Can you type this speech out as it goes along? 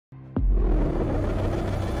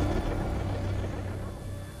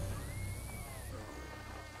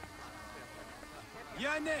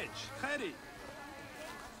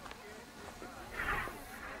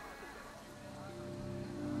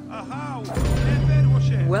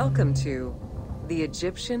Welcome to the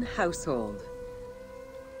Egyptian household.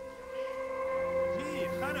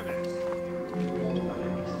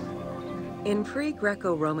 In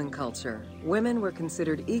pre-Greco-Roman culture, women were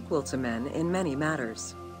considered equal to men in many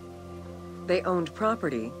matters. They owned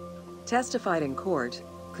property, testified in court,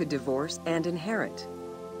 could divorce and inherit.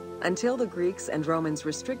 Until the Greeks and Romans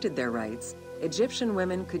restricted their rights, Egyptian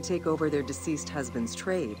women could take over their deceased husband's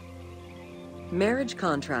trade. Marriage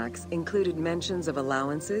contracts included mentions of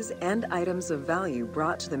allowances and items of value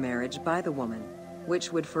brought to the marriage by the woman,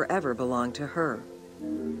 which would forever belong to her.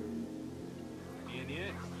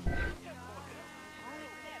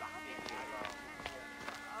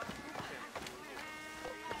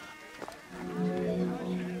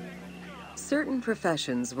 Certain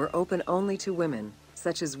professions were open only to women,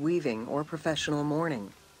 such as weaving or professional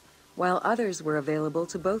mourning, while others were available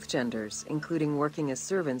to both genders, including working as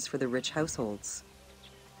servants for the rich households.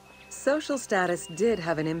 Social status did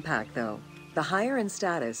have an impact, though. The higher in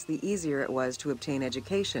status, the easier it was to obtain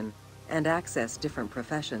education and access different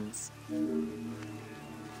professions.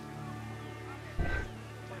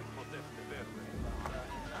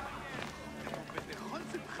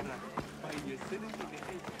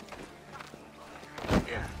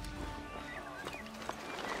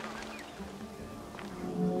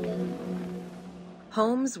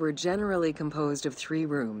 Homes were generally composed of 3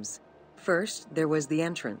 rooms. First, there was the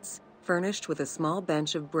entrance, furnished with a small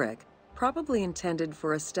bench of brick, probably intended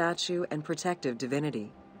for a statue and protective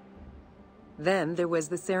divinity. Then there was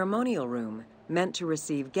the ceremonial room, meant to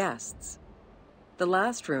receive guests. The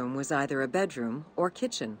last room was either a bedroom or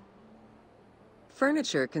kitchen.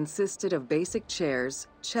 Furniture consisted of basic chairs,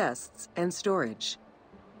 chests, and storage.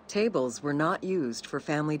 Tables were not used for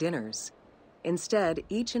family dinners. Instead,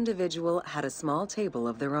 each individual had a small table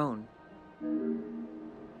of their own.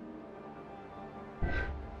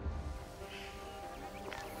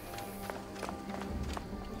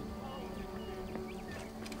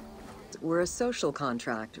 Were a social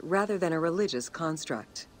contract rather than a religious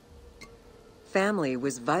construct. Family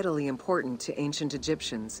was vitally important to ancient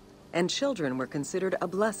Egyptians, and children were considered a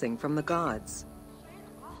blessing from the gods.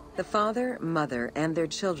 The father, mother, and their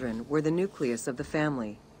children were the nucleus of the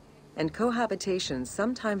family, and cohabitation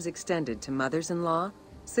sometimes extended to mothers-in-law,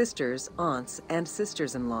 sisters, aunts, and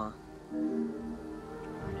sisters-in-law.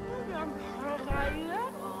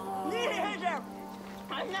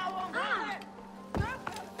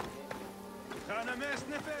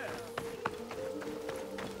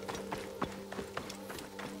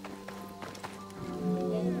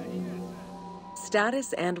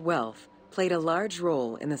 Status and wealth played a large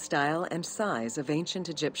role in the style and size of ancient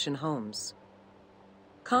Egyptian homes.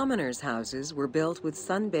 Commoners' houses were built with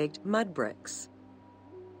sun-baked mud bricks.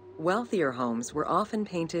 Wealthier homes were often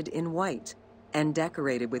painted in white and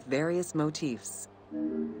decorated with various motifs.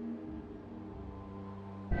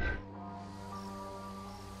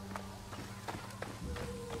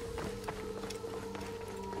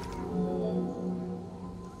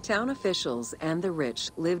 Town officials and the rich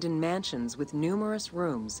lived in mansions with numerous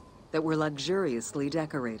rooms that were luxuriously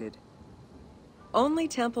decorated. Only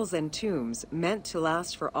temples and tombs meant to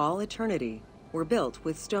last for all eternity were built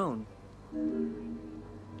with stone.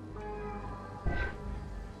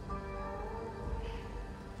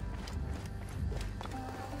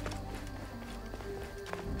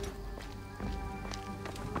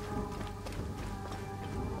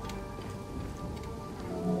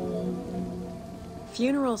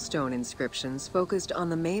 Funeral stone inscriptions focused on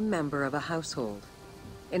the main member of a household.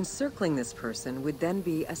 Encircling this person would then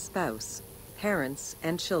be a spouse, parents,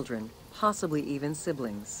 and children, possibly even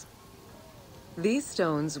siblings. These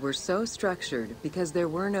stones were so structured because there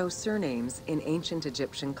were no surnames in ancient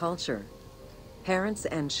Egyptian culture. Parents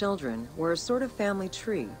and children were a sort of family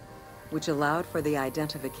tree, which allowed for the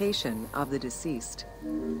identification of the deceased.